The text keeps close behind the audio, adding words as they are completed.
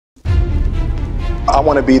I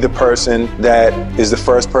want to be the person that is the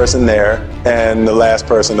first person there and the last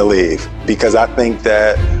person to leave, because I think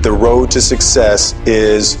that the road to success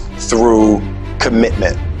is through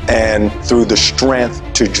commitment and through the strength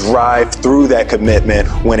to drive through that commitment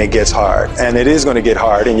when it gets hard. And it is going to get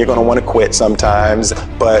hard and you're going to want to quit sometimes,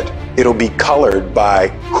 but it'll be colored by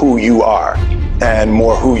who you are and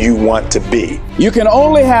more who you want to be. You can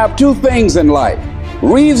only have two things in life: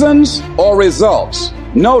 reasons or results.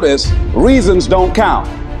 Notice, reasons don't count.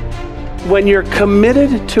 When you're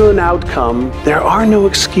committed to an outcome, there are no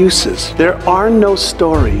excuses. There are no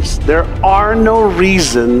stories. There are no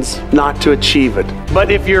reasons not to achieve it.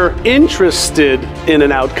 But if you're interested in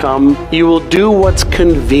an outcome, you will do what's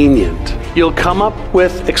convenient. You'll come up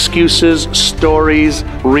with excuses, stories,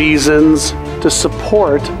 reasons to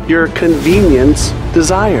support your convenience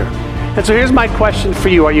desire. And so here's my question for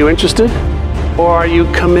you. Are you interested or are you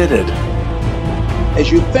committed? As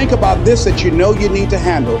you think about this that you know you need to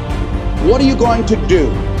handle, what are you going to do?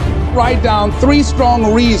 Write down 3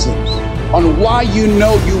 strong reasons on why you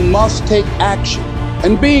know you must take action.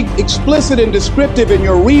 And be explicit and descriptive in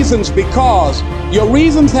your reasons, because your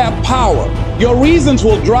reasons have power. Your reasons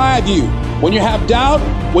will drive you. When you have doubt,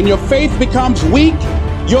 when your faith becomes weak,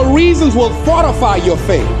 your reasons will fortify your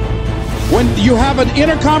faith. When you have an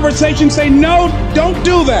inner conversation, say, no, don't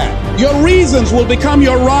do that. Your reasons will become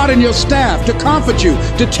your rod and your staff to comfort you,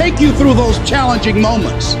 to take you through those challenging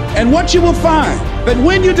moments. And what you will find, that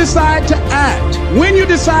when you decide to act, when you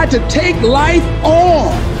decide to take life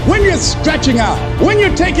on, when you're stretching out, when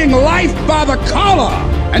you're taking life by the collar,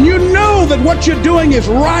 and you know that what you're doing is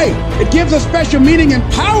right, it gives a special meaning and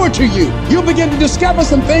power to you. You'll begin to discover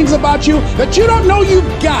some things about you that you don't know you've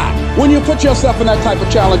got when you put yourself in that type of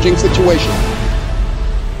challenging situation.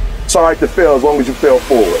 It's all right to fail as long as you fail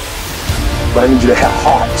forward. But I need you to have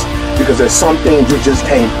heart, because there's some things you just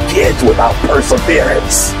can't get without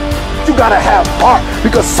perseverance. You gotta have heart,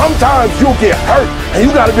 because sometimes you'll get hurt and you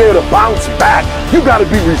gotta be able to bounce back. You gotta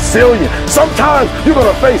be resilient. Sometimes you're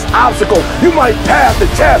gonna face obstacles. You might pass the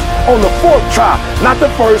test on the 4th try, not the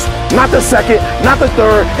 1st, not the 2nd, not the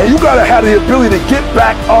 3rd, and you gotta have the ability to get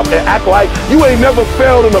back up and act like you ain't never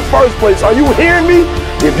failed in the first place. Are you hearing me?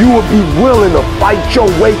 If you would be willing to fight your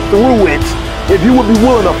way through it, if you would be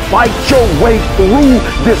willing to fight your way through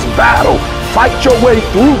this battle, fight your way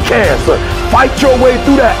through cancer, fight your way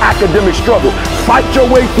through that academic struggle, fight your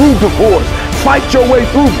way through divorce, fight your way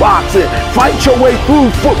through boxing, fight your way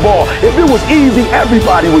through football. If it was easy,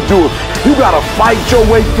 everybody would do it. You gotta fight your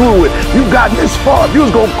way through it. You got this far. If you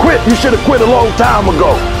was gonna quit, you should have quit a long time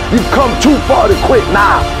ago. You've come too far to quit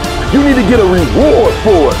now. You need to get a reward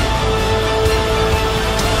for it.